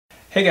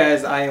Hey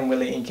guys, I am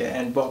willynkya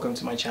and welcome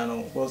to my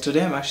channel. Well,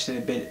 today I'm actually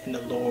a bit in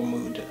a lower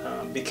mood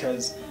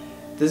because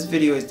this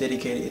video is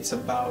dedicated, it's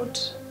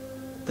about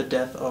the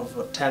death of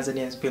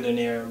Tanzania's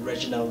billionaire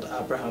Reginald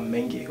A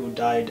Mengi, who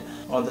died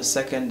on the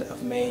 2nd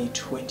of May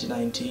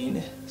 2019.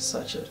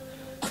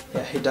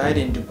 He died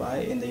in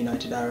Dubai in the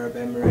United Arab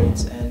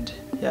Emirates, and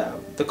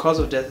the cause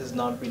of death is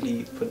not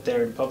really put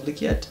there in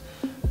public yet,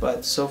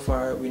 but so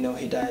far we know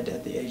he died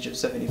at the age of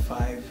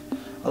 75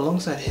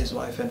 alongside his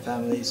wife and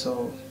family.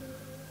 So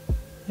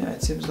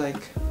it seems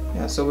like,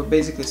 so we're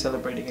basically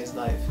celebrating his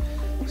life.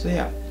 So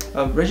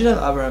Reginald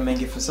A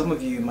Mengi, for some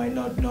of you might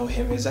not know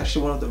him, is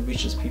actually one of the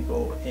richest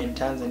people in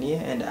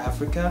Tanzania and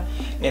Africa.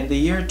 In the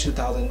year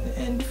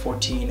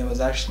 2014, it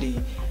was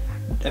actually,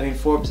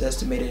 Forbes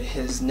estimated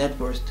his net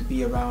worth to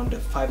be around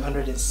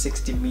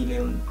 $560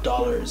 million.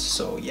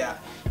 So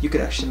you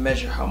could actually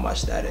measure how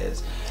much that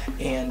is.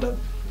 And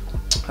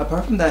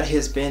apart from that,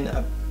 he's been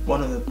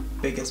one of the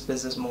biggest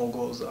business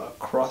moguls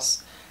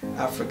across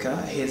Africa.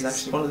 He is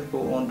actually one of the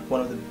people who owned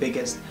one of the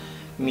biggest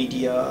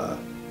media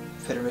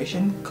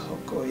federation,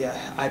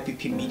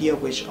 IPP Media,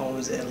 which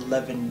owns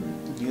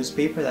 11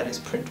 newspaper, that is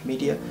print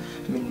media.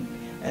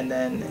 And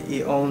then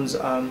he owns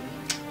some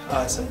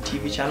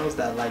TV channels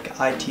that like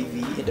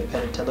ITV,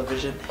 Independent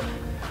Television,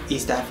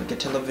 East Africa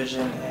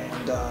Television,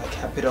 and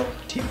Capital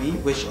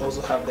TV, which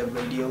also have their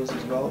radios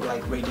as well,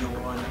 like Radio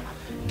 1,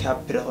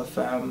 Capital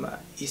FM,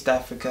 East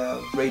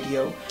Africa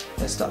Radio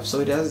and stuff. So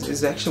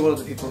is actually one of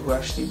the people who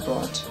actually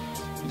brought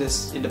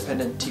this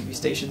independent TV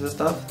stations and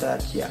stuff.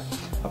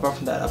 Apart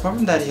from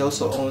that, he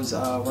also owns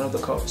one of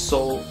the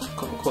sole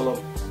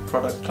Coca-Cola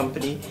product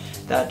company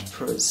that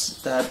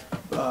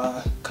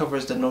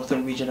covers the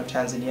northern region of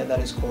Tanzania. That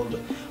is called,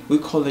 we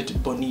call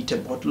it Bonita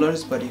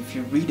Bottlers, but if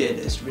you read it,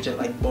 it's written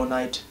like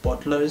Bonite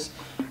Bottlers,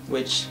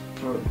 which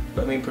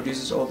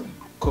produces all the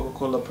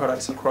Coca-Cola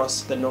products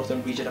across the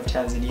northern region of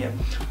Tanzania.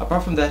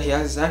 Apart from that, he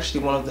has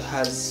actually one of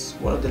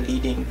the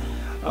leading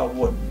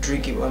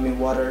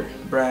water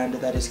brand,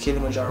 that is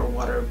Kilimanjaro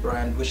water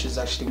brand, which is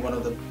actually one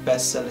of the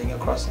best selling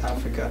across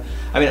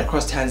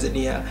across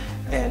Tanzania.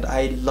 And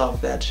I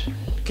love that.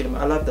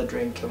 I love that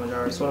drink,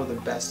 Kilimanjaro. It's one of the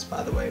best,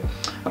 by the way.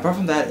 Apart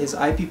from that, his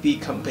IPP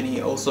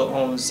company also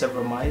owns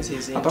several mines.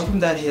 Apart from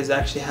that, he has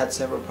actually had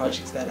several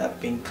projects that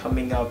have been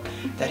coming up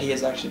that he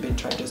has actually been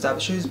trying to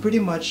establish. So he's pretty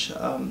much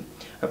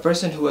a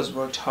person who has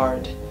worked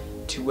hard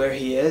to where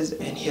he is,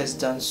 and he has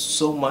done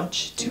so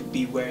much to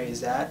be where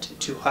he's at,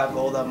 to have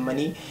all that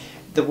money.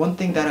 The one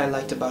thing that I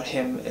liked about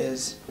him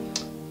is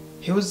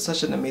he was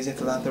such an amazing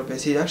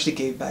philanthropist. He actually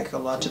gave back a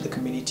lot to the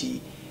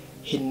community.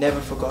 He never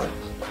forgot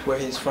where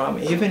he's from.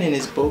 Even in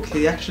his book,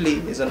 he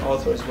actually is an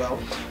author as well.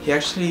 He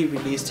actually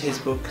released his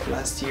book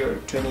last year,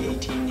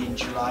 2018, in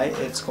July.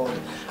 It's called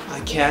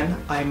I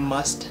Can, I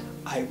Must,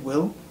 I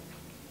Will,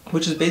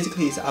 which is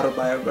basically his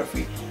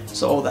autobiography.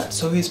 So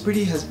he's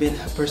has been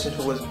a person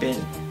who has been,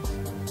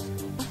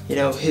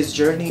 his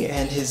journey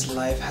and his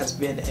life has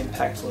been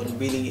impactful and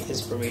really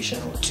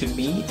inspirational to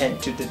me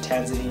and to the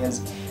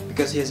Tanzanians,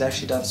 because he has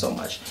actually done so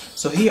much.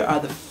 So here are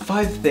the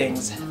 5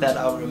 things that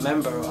I'll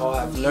remember or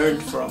I've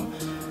learned from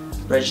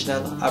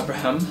Reginald A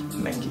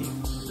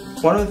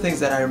Mengi. One of the things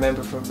that I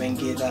remember from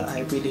Mengi that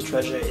I really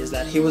treasure is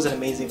that he was an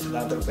amazing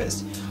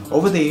philanthropist.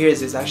 Over the years,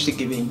 he's actually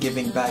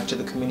giving back to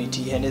the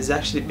community, and has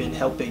actually been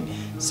helping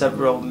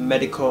several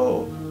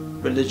medical,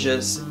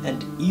 religious,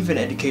 and even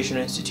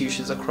educational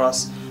institutions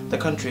across the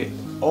country.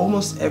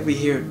 Almost every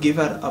year, give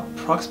out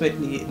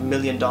approximately $1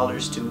 million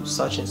to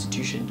such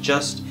institution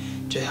just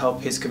to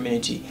help his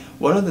community.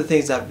 One of the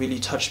things that really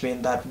touched me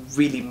and that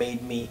really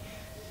made me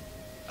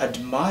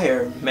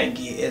admire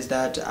Mengi is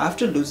that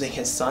after losing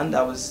his son,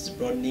 that was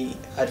Rodney,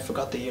 I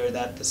forgot the year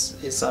that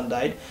his son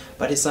died,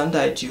 but his son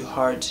died due to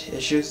heart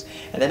issues.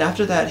 And then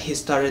after that, he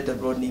started the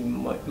Rodney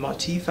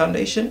Mati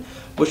Foundation,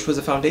 which was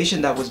a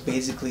foundation that was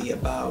basically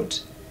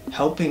about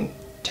helping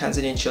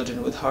Tanzanian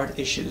children with heart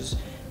issues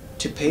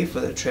to pay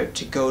for the trip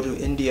to go to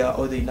India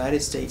or the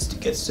United States to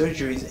get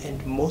surgeries,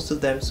 and most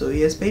of them, so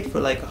he has paid for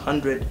like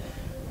 100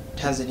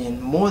 Tanzanian,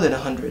 more than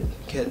 100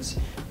 kids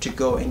to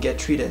go and get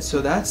treated.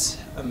 So that's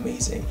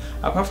amazing.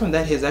 Apart from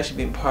that, he has actually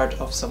been part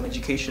of some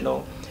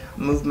educational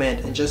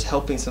movement and just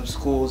helping some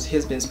schools. He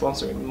has been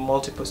sponsoring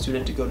multiple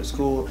students to go to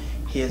school.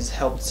 He has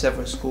helped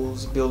several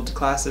schools build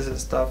classes and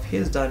stuff. He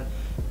has done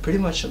pretty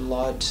much a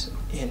lot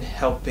in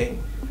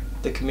helping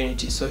the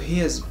community. So he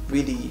has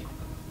really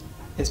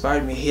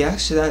inspired me. He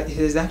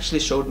has actually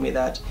showed me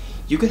that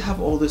you could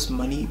have all this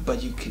money,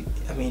 but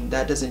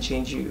that doesn't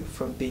change you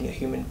from being a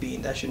human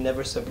being. That should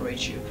never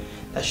separate you.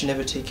 That should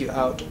never take you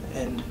out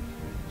and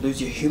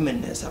lose your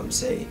humanness, I would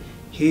say.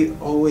 He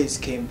always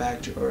came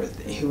back to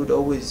earth. He would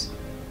always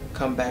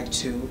come back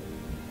to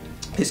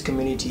his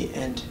community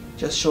and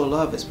just show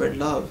love and spread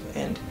love.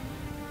 And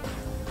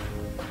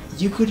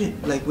you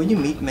couldn't, like, when you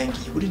meet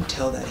Mengi, you wouldn't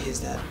tell that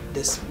he's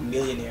this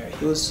millionaire.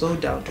 He was so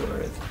down to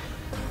earth.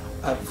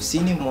 I've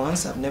seen him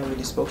once. I've never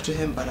really spoke to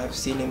him, but I've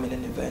seen him in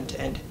an event,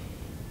 and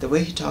the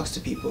way he talks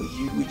to people,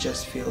 you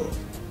just feel,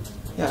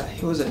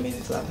 he was an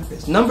amazing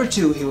philanthropist. Number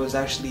 2, he was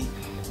actually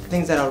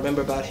things that I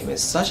remember about him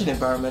is such an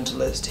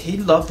environmentalist. He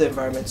loved the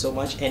environment so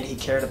much, and he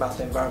cared about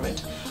the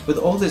environment. With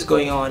all this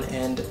going on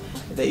and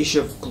the issue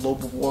of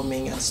global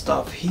warming and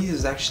stuff, he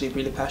is actually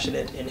really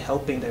passionate in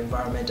helping the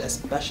environment,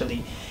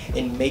 especially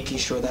in making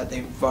sure that the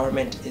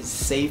environment is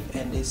safe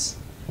and the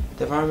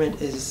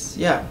environment is,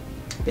 yeah,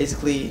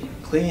 basically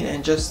clean,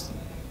 and just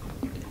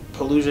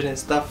pollution and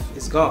stuff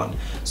is gone.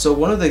 So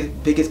one of the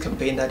biggest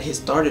campaign that he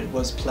started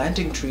was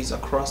planting trees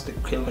across the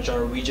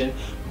Kilimanjaro region,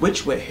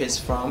 which where he's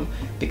from,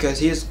 because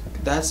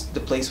that's the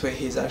place where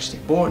he's actually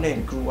born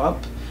and grew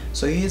up.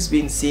 So he's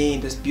been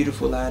seeing this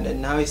beautiful land,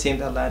 and now he's seeing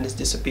that land is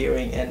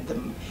disappearing, and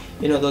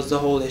there's the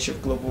whole issue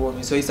of global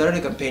warming. So he started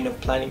a campaign of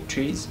planting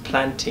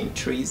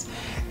trees,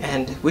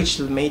 and which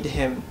made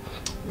him,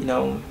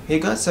 he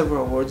got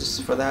several awards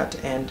for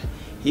that, and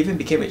he even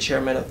became a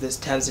chairman of this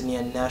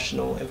Tanzanian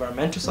National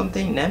Environmental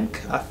something,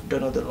 NEMC. I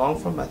don't know the long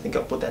form, I think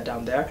I'll put that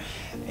down there.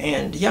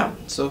 And yeah,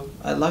 so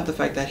I love the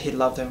fact that he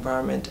loved the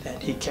environment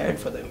and he cared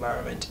for the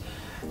environment.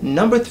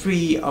 Number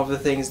 3 of the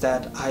things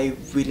that I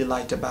really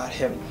liked about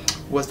him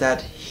was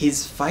that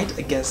his fight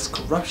against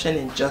corruption,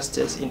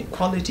 injustice,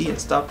 inequality and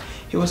stuff.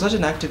 He was such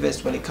an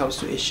activist when it comes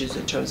to issues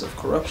in terms of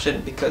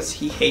corruption, because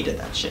he hated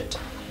that shit.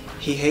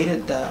 He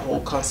hated the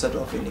whole concept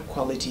of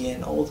inequality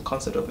and all the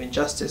concept of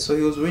injustice. So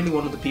he was really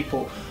one of the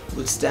people who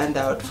would stand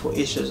out for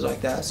issues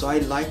like that. So I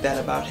like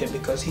that about him,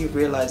 because he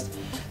realized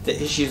the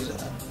issues.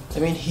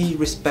 He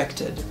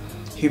respected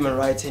human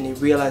rights, and he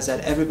realized that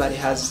everybody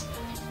has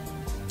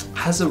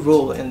a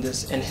role in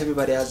this, and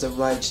everybody has the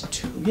right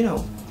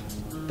to,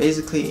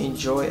 basically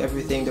enjoy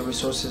everything, the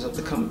resources of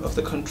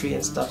the country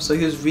and stuff. So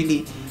he was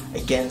really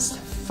against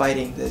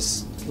fighting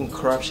this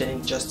corruption,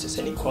 injustice,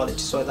 and inequality.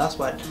 So that's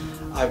what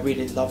I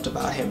really loved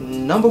about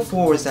him. Number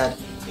 4 was that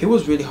he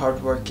was really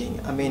hardworking.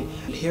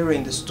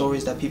 Hearing the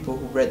stories that people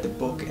who read the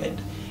book and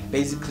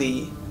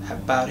basically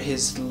about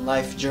his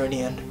life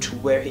journey and to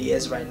where he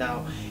is right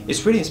now,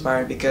 it's pretty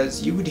inspiring,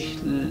 because you would,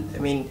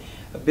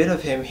 a bit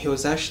of him,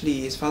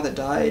 his father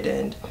died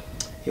and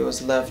he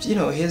was left,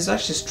 he's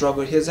actually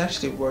struggled, he's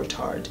actually worked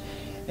hard.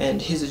 And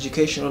his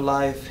educational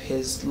life,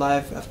 his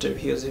life after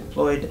he was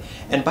employed,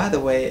 and by the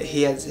way,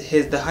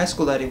 the high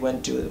school that he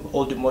went to,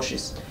 Old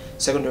MOSHI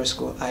secondary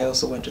school, I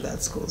also went to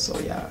that school, so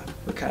yeah,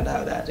 we kind of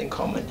have that in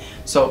common.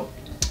 So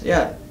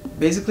yeah,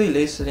 basically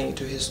listening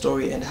to his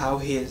story and how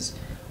he has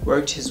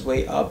worked his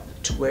way up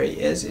to where he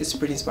is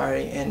pretty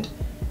inspiring. And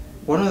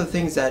one of the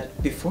things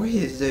that before he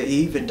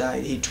even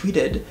died, he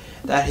tweeted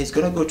that he's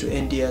gonna go to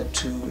India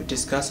to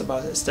discuss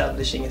about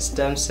establishing a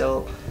stem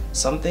cell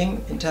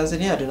something in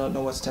Tanzania. I do not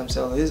know what stem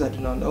cell is, I do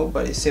not know,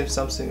 but it seems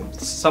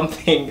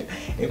something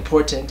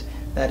important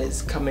that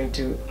is coming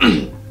to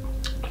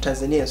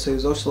Tanzania. So he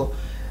was also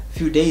a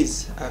few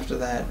days after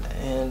that,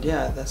 and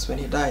yeah, that's when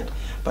he died.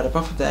 But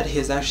apart from that,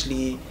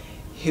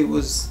 he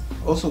was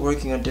also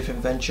working on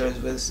different ventures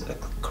with a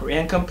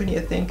Korean company,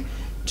 I think,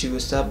 to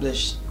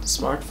establish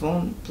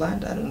smartphone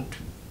plant. I don't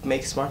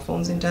make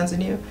smartphones in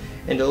Tanzania,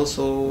 and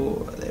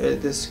also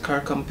this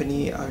car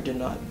company. I do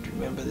not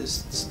remember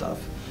this stuff,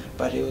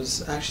 but he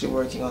was actually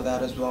working on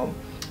that as well.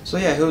 So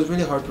yeah, he was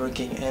really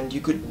hardworking, and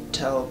you could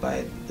tell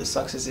by the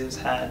success he's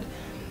had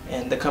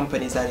and the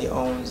companies that he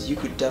owns, you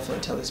could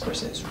definitely tell this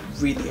person is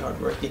really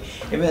hardworking.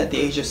 Even at the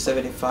age of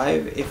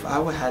 75, if I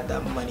would had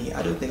that money,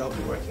 I don't think I'll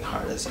be working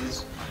hard as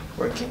he's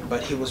working,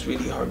 but he was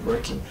really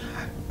hardworking.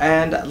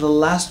 And the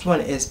last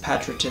one is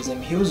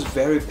patriotism. He was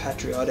very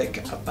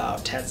patriotic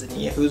about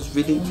Tanzania.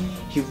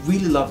 He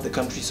really loved the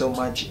country so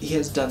much. He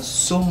has done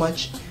so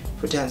much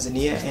for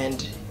Tanzania,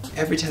 and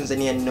every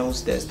Tanzanian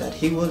knows this, that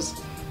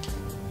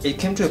it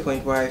came to a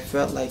point where I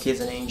felt like he's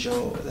an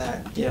angel,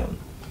 that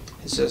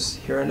it's just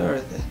here on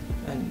earth,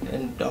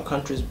 and our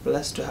country is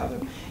blessed to have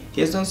him.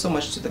 He has done so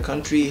much to the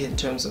country in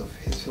terms of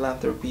his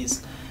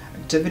philanthropies,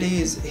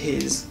 activities.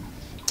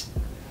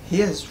 He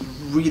has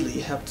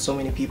really helped so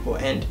many people,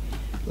 and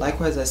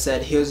likewise, I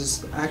said, he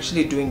was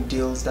actually doing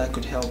deals that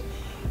could help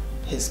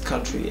his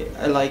country.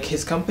 Like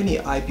his company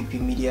IPP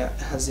Media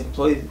has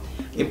employed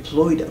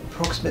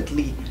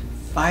approximately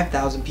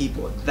 5,000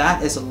 people.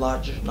 That is a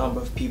large number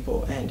of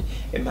people, and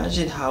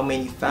imagine how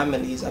many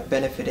families are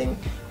benefiting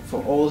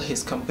for all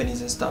his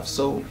companies and stuff.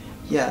 So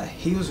yeah,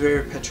 he was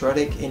very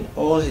patriotic in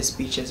all his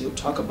speeches. He would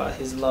talk about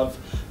his love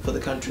for the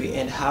country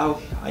and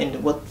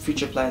what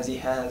future plans he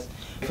has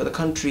for the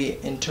country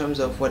in terms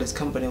of what his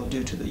company will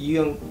do to the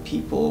young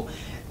people.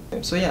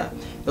 So yeah,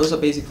 those are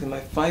basically my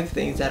 5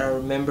 things that I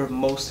remember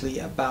mostly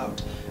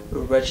about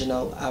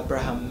Reginald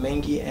Abraham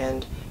Mengi,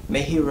 and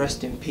may he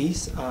rest in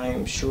peace.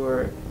 I'm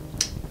sure,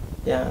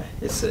 yeah,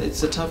 it's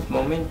a tough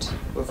moment.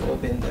 We've all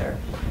been there.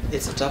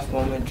 It's a tough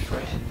moment for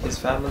his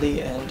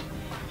family, and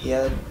he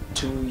had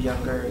 2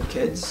 younger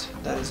kids,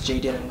 that is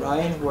Jaden and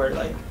Ryan, who are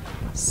like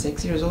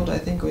 6 years old, I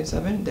think, going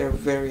 7. They're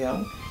very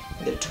young.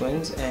 They're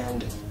twins,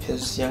 and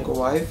his younger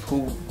wife,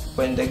 who,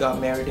 when they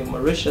got married in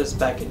Mauritius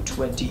back in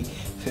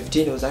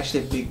 2015, it was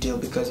actually a big deal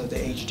because of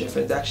the age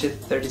difference. They're actually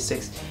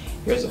 36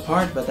 years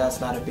apart, but that's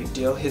not a big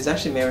deal. He's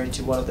actually married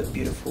to one of the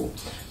beautiful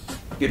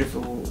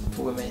beautiful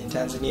for women in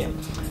Tanzania.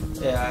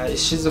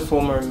 She's a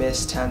former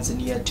Miss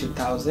Tanzania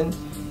 2000,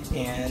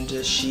 and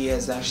she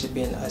has actually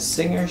been a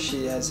singer.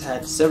 She has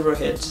had several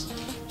hits.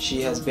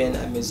 She has been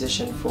a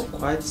musician for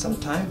quite some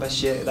time, but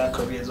that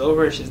career is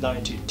over. She's now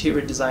into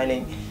interior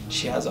designing.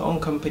 She has her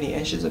own company,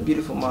 and she's a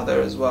beautiful mother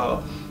as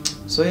well.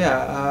 So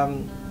yeah,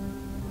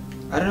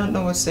 I don't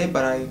know what to say,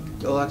 but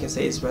all I can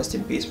say is rest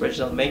in peace,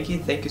 Reginald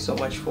Mengi. Thank you so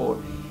much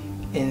for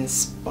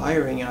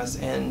inspiring us,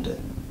 and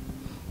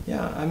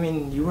yeah, I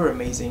mean, you were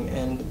amazing.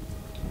 And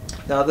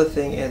the other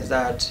thing is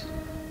that,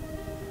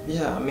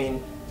 yeah, I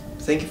mean,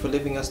 thank you for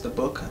leaving us the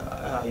book,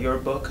 your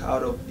book,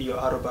 your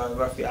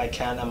autobiography, I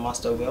Can, I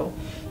Must, I Will.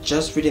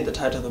 Just reading the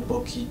title of the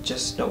book, you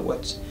just know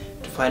what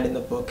to find in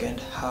the book and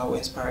how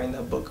inspiring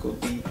that book will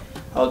be.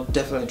 I'll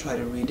definitely try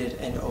to read it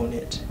and own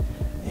it.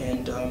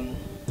 And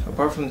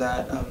apart from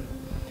that,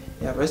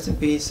 yeah, rest in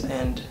peace.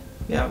 And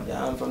yeah,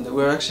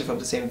 we're actually from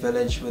the same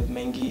village with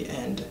Mengi,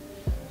 and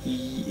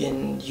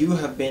you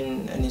have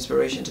been an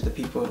inspiration to the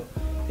people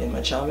in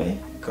Machame,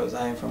 because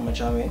I am from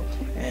Machame,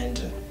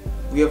 and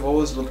we have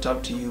always looked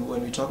up to you.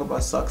 When we talk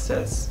about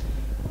success,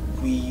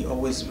 we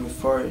always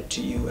refer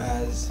to you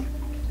as,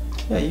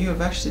 yeah, you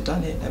have actually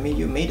done it. I mean,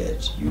 you made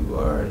it. You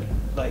are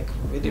like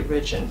really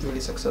rich and really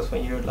successful,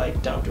 and you're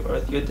like down to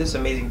earth. You're this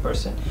amazing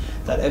person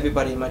that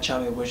everybody in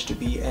Machame wished to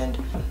be, and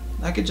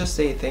I could just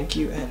say thank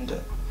you and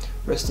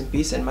rest in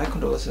peace, and my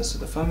condolences to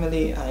the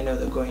family. I know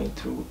they're going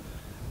through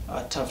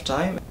a tough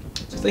time.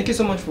 So thank you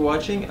so much for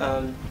watching.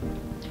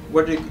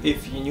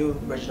 If you knew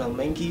Reginald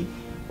Mengi,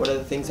 what are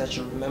the things that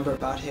you remember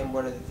about him?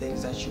 What are the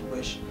things that you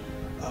wish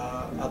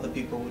other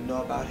people would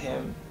know about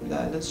him?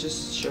 Let's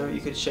just share.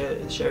 You could share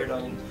it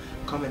on the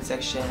comment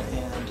section,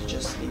 and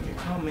just leave your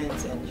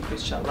comments, and you could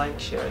share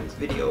this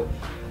video,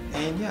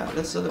 and yeah,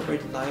 let's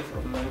celebrate the life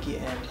of Mengi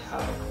and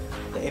how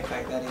the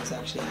impact that he's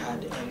actually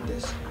had in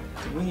this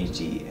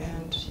community.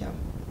 And yeah,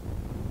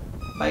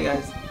 bye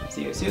guys.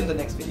 See you in the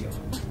next video.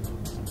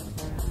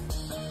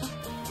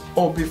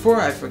 Oh, before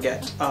I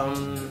forget,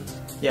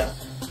 yeah,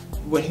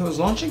 when he was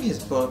launching his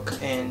book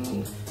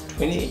in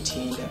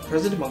 2018,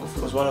 President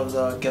Magufuli was one of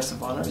the guests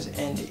of honors,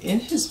 and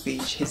in his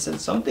speech he said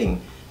something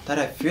that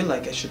I feel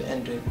like I should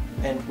end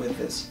with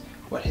this.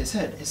 What he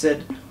said. He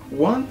said,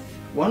 one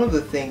of the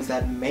things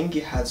that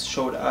Mengi has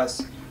showed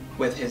us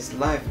with his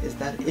life is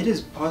that it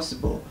is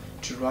possible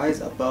to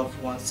rise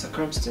above one's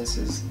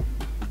circumstances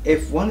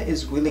if one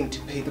is willing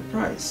to pay the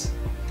price.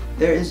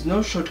 There is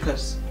no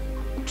shortcuts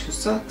to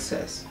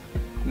success.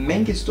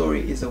 Mengi's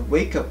story is a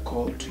wake-up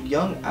call to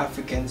young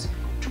Africans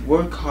to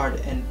work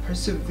hard and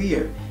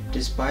persevere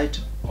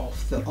despite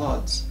of the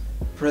odds.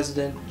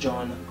 President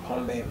John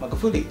Pombe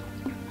Magufuli.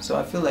 So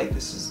I feel like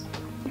this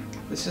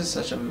is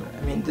such a,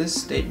 I mean, this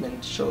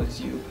statement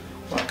shows you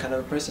what kind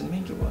of a person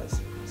Mengi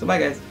was. So bye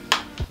guys.